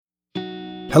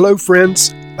Hello,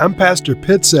 friends. I'm Pastor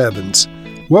Pitts Evans.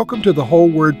 Welcome to the Whole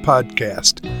Word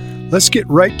Podcast. Let's get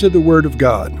right to the Word of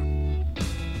God.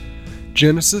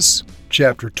 Genesis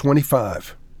chapter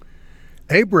 25.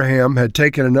 Abraham had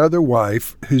taken another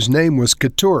wife whose name was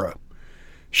Keturah.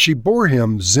 She bore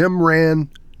him Zimran,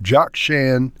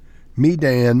 Jokshan,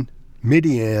 Medan,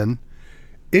 Midian,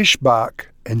 Ishbak,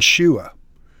 and Shua.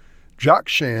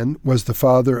 Jokshan was the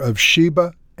father of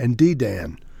Sheba and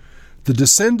Dedan. The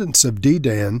descendants of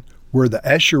Dedan were the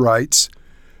Asherites,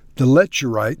 the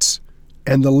Lecherites,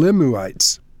 and the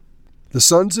Lemuites. The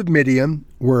sons of Midian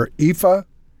were Ephah,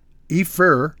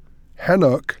 Epher,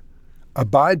 Hanok,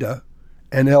 Abida,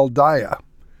 and Eldiah.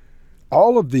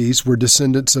 All of these were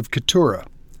descendants of Keturah.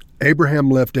 Abraham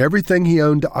left everything he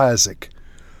owned to Isaac.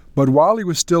 But while he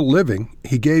was still living,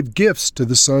 he gave gifts to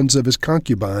the sons of his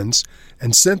concubines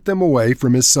and sent them away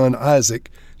from his son Isaac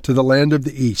to the land of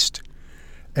the east.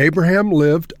 Abraham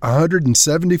lived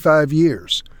 175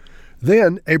 years.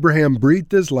 Then Abraham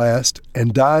breathed his last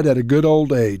and died at a good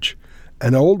old age,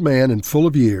 an old man and full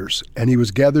of years, and he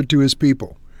was gathered to his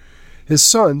people. His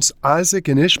sons Isaac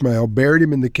and Ishmael buried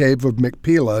him in the cave of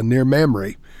Machpelah near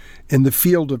Mamre, in the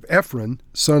field of Ephron,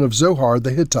 son of Zohar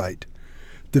the Hittite,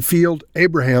 the field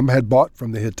Abraham had bought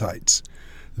from the Hittites.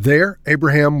 There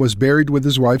Abraham was buried with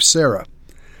his wife Sarah.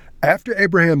 After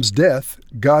Abraham's death,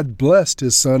 God blessed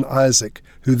his son Isaac,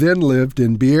 who then lived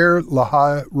in Beer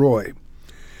Lahai Roi.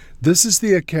 This is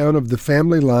the account of the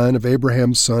family line of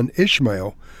Abraham's son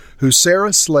Ishmael, who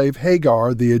Sarah's slave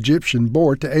Hagar the Egyptian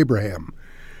bore to Abraham.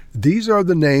 These are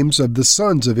the names of the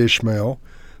sons of Ishmael,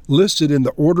 listed in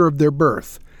the order of their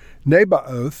birth: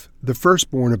 Nebaioth, the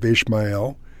firstborn of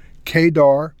Ishmael,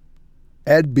 Kedar,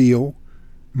 Adbeel,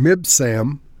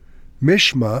 Mibsam,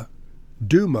 Mishma,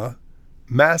 Duma,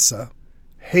 Massa,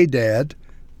 Hadad,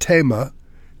 Tema,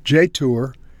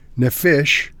 Jetur,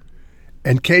 Nephish,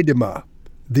 and Kedemah.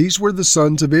 These were the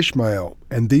sons of Ishmael,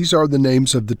 and these are the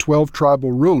names of the 12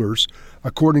 tribal rulers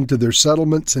according to their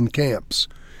settlements and camps.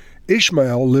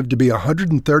 Ishmael lived to be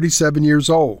 137 years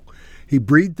old. He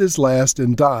breathed his last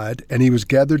and died, and he was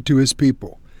gathered to his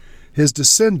people. His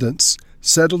descendants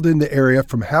settled in the area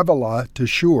from Havilah to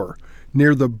Shur,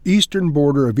 near the eastern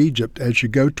border of Egypt as you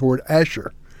go toward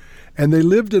Asher, and they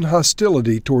lived in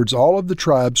hostility towards all of the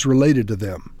tribes related to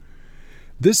them.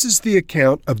 This is the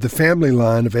account of the family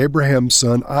line of Abraham's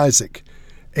son Isaac.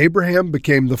 Abraham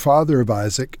became the father of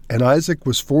Isaac, and Isaac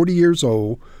was 40 years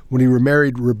old when he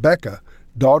remarried Rebekah,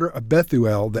 daughter of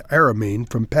Bethuel the Aramean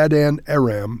from Paddan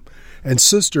Aram, and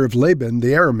sister of Laban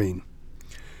the Aramean.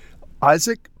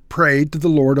 Isaac prayed to the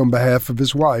Lord on behalf of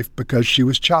his wife because she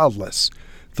was childless.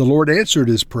 The Lord answered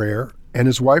his prayer, and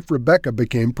his wife Rebekah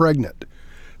became pregnant.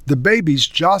 The babies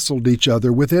jostled each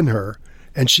other within her,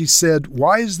 and she said,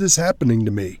 "Why is this happening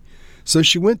to me?" So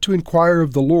she went to inquire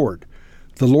of the Lord.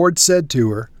 The Lord said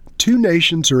to her, "2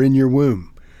 nations are in your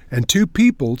womb, and 2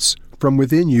 peoples from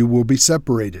within you will be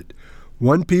separated.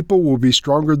 One people will be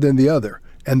stronger than the other,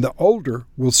 and the older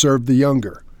will serve the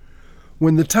younger."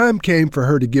 When the time came for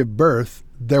her to give birth,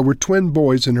 there were twin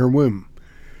boys in her womb.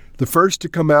 The first to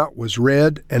come out was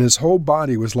red, and his whole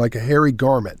body was like a hairy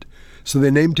garment, so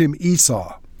they named him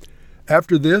Esau.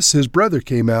 After this, his brother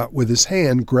came out with his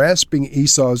hand grasping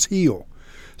Esau's heel,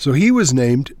 so he was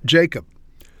named Jacob.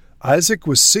 Isaac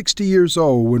was 60 years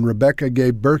old when Rebekah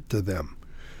gave birth to them.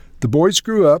 The boys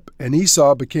grew up, and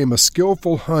Esau became a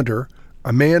skillful hunter,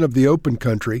 a man of the open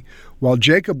country, while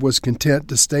Jacob was content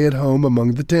to stay at home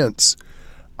among the tents.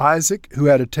 Isaac, who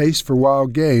had a taste for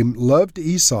wild game, loved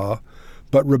Esau,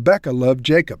 but Rebekah loved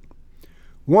Jacob.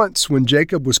 Once, when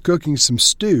Jacob was cooking some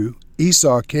stew,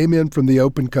 Esau came in from the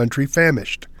open country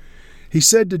famished. He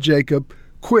said to Jacob,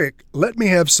 "Quick, let me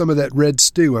have some of that red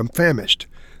stew, I'm famished."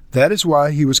 That is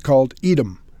why he was called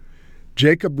Edom.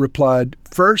 Jacob replied,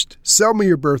 "First, sell me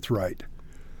your birthright."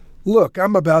 "Look,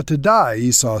 I'm about to die,"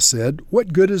 Esau said.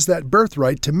 "What good is that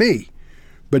birthright to me?"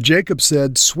 But Jacob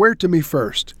said, "Swear to me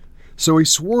first." So he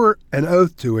swore an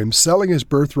oath to him, selling his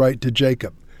birthright to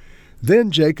Jacob. Then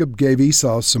Jacob gave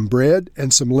Esau some bread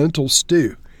and some lentil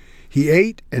stew. He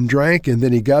ate and drank, and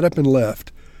then he got up and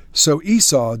left. So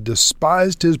Esau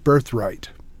despised his birthright.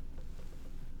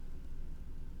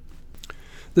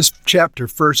 This chapter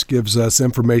first gives us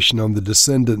information on the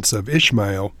descendants of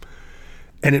Ishmael,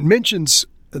 and it mentions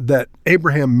that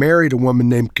Abraham married a woman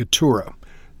named Keturah.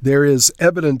 There is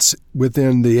evidence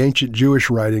within the ancient Jewish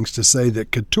writings to say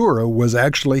that Keturah was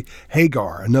actually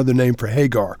Hagar, another name for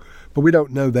Hagar, but we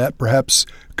don't know that. Perhaps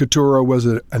Keturah was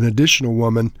an additional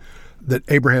woman that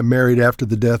Abraham married after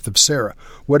the death of Sarah.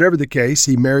 Whatever the case,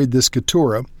 he married this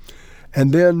Keturah,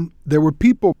 and then there were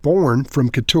people born from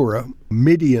Keturah: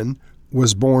 Midian,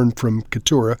 was born from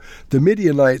Keturah. The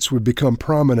Midianites would become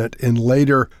prominent in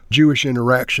later Jewish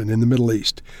interaction in the Middle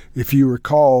East. If you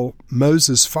recall,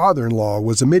 Moses' father-in-law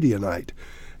was a Midianite,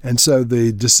 and so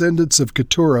the descendants of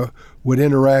Keturah would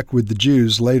interact with the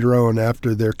Jews later on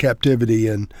after their captivity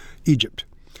in Egypt.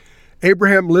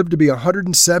 Abraham lived to be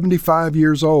 175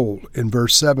 years old. In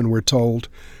verse 7, we're told,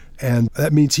 and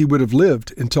that means he would have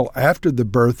lived until after the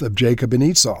birth of Jacob and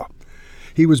Esau.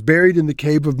 He was buried in the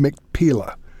cave of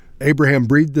Machpelah. Abraham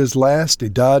breathed his last. He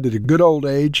died at a good old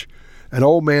age, an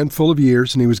old man full of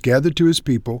years, and he was gathered to his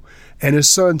people. And his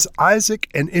sons Isaac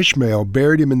and Ishmael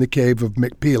buried him in the cave of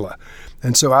Machpelah.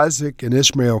 And so Isaac and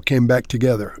Ishmael came back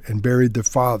together and buried their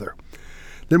father.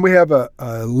 Then we have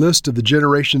a list of the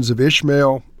generations of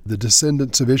Ishmael, the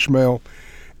descendants of Ishmael,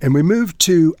 and we move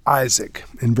to Isaac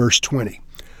in verse 20.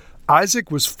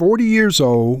 Isaac was 40 years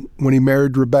old when he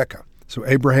married Rebekah. So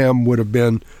Abraham would have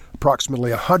been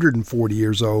approximately 140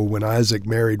 years old when Isaac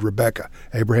married Rebekah.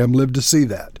 Abraham lived to see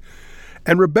that.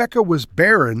 And Rebekah was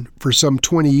barren for some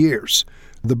 20 years.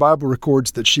 The Bible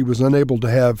records that she was unable to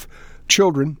have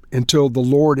children until the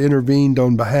Lord intervened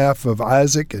on behalf of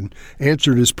Isaac and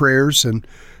answered his prayers and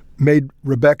made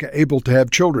Rebekah able to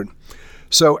have children.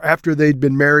 So after they'd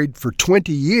been married for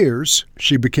 20 years,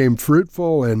 she became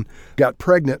fruitful and got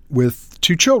pregnant with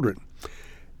 2 children.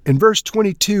 In verse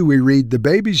 22, we read, "The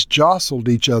babies jostled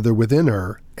each other within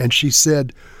her, and she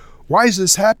said, 'Why is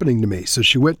this happening to me?' So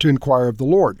she went to inquire of the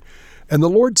Lord. And the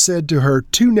Lord said to her,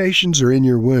 2 nations are in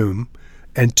your womb,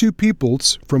 and 2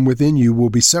 peoples from within you will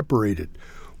be separated.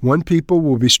 One people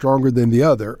will be stronger than the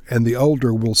other, and the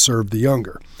older will serve the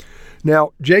younger."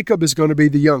 Now, Jacob is going to be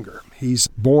the younger. He's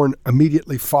born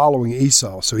immediately following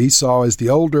Esau. So Esau is the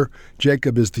older,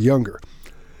 Jacob is the younger.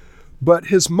 But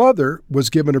his mother was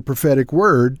given a prophetic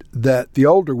word that the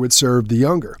older would serve the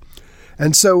younger.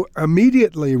 And so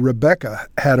immediately Rebekah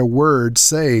had a word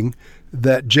saying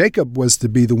that Jacob was to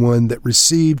be the one that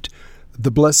received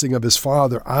the blessing of his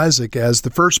father Isaac as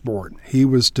the firstborn. He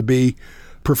was to be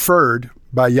preferred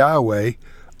by Yahweh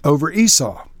over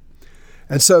Esau.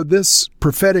 And so this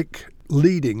prophetic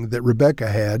leading that Rebekah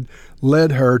had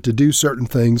led her to do certain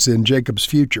things in Jacob's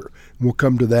future. We'll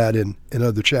come to that in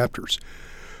other chapters.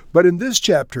 But in this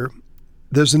chapter,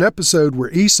 there's an episode where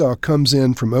Esau comes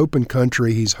in from open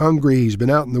country. He's hungry. He's been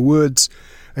out in the woods.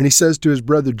 And he says to his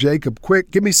brother Jacob,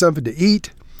 "Quick, give me something to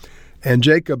eat." And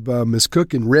Jacob is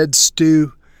cooking red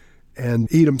stew.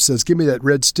 And Edom says, "Give me that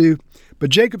red stew." But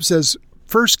Jacob says,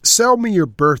 "First, sell me your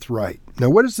birthright." Now,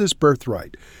 what is this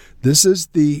birthright? This is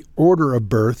the order of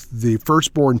birth. The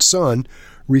firstborn son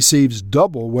receives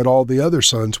double what all the other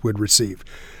sons would receive.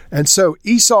 And so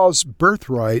Esau's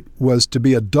birthright was to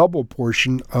be a double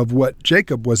portion of what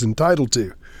Jacob was entitled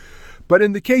to. But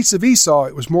in the case of Esau,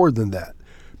 it was more than that,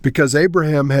 because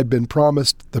Abraham had been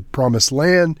promised the promised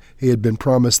land, he had been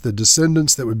promised the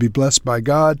descendants that would be blessed by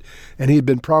God, and he had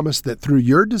been promised that through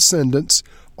your descendants,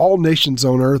 all nations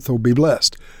on earth will be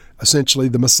blessed. Essentially,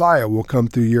 the Messiah will come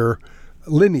through your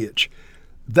lineage.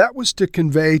 That was to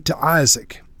convey to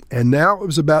Isaac. And now it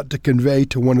was about to convey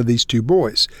to one of these 2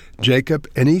 boys, Jacob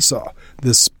and Esau,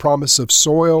 this promise of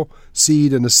soil,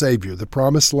 seed, and a Savior, the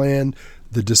promised land,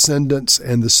 the descendants,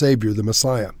 and the Savior, the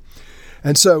Messiah.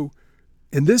 And so,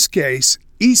 in this case,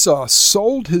 Esau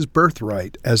sold his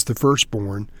birthright as the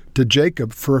firstborn to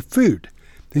Jacob for food.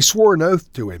 He swore an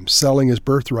oath to him, selling his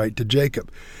birthright to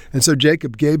Jacob. And so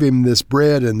Jacob gave him this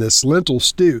bread and this lentil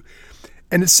stew.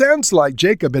 And it sounds like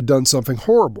Jacob had done something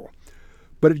horrible.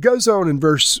 But it goes on in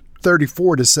verse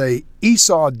 34 to say,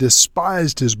 Esau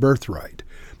despised his birthright.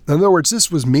 In other words,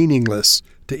 this was meaningless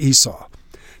to Esau.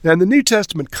 Now, the New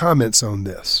Testament comments on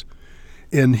this.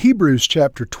 In Hebrews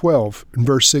chapter 12, and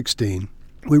verse 16,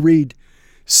 we read,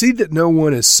 "See that no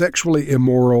one is sexually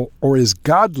immoral or is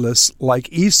godless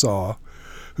like Esau,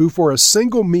 who for a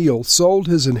single meal sold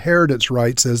his inheritance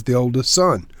rights as the oldest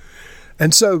son."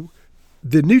 And so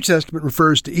the New Testament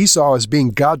refers to Esau as being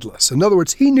godless. In other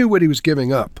words, he knew what he was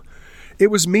giving up.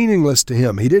 It was meaningless to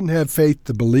him. He didn't have faith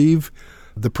to believe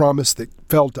the promise that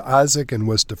fell to Isaac and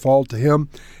was to fall to him.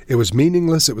 It was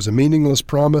meaningless. It was a meaningless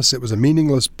promise. It was a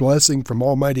meaningless blessing from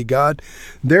Almighty God.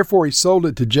 Therefore, he sold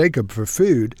it to Jacob for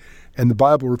food, and the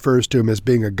Bible refers to him as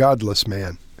being a godless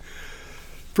man.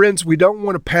 Friends, we don't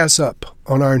want to pass up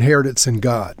on our inheritance in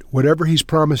God. Whatever he's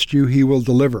promised you, he will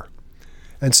deliver.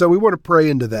 And so we want to pray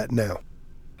into that now.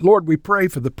 Lord, we pray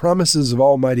for the promises of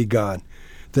Almighty God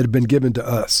that have been given to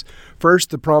us.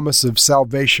 First, the promise of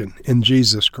salvation in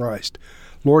Jesus Christ.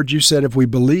 Lord, you said if we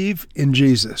believe in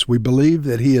Jesus, we believe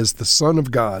that he is the Son of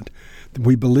God,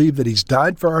 we believe that he's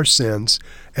died for our sins,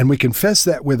 and we confess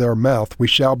that with our mouth, we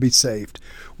shall be saved.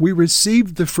 We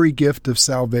receive the free gift of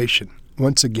salvation.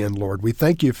 once again, Lord. We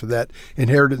thank you for that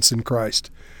inheritance in Christ.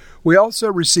 We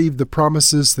also receive the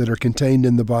promises that are contained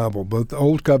in the Bible, both the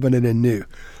Old Covenant and New.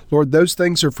 Lord, those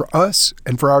things are for us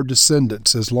and for our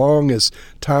descendants as long as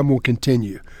time will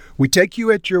continue. We take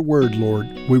you at your word, Lord.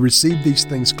 We receive these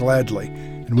things gladly,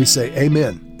 and we say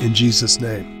amen in Jesus'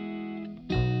 name.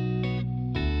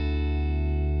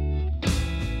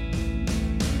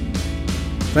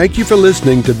 Thank you for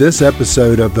listening to this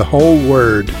episode of The Whole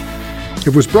Word.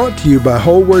 It was brought to you by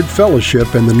Whole Word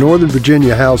Fellowship and the Northern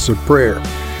Virginia House of Prayer.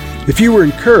 If you were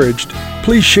encouraged,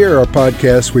 please share our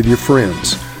podcast with your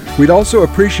friends. We'd also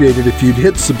appreciate it if you'd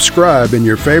hit subscribe in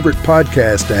your favorite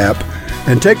podcast app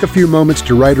and take a few moments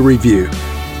to write a review.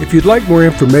 If you'd like more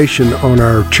information on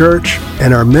our church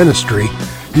and our ministry,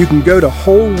 you can go to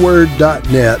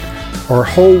wholeword.net or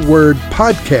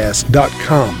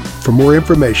wholewordpodcast.com for more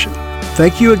information.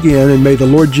 Thank you again, and may the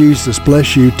Lord Jesus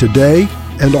bless you today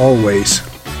and always.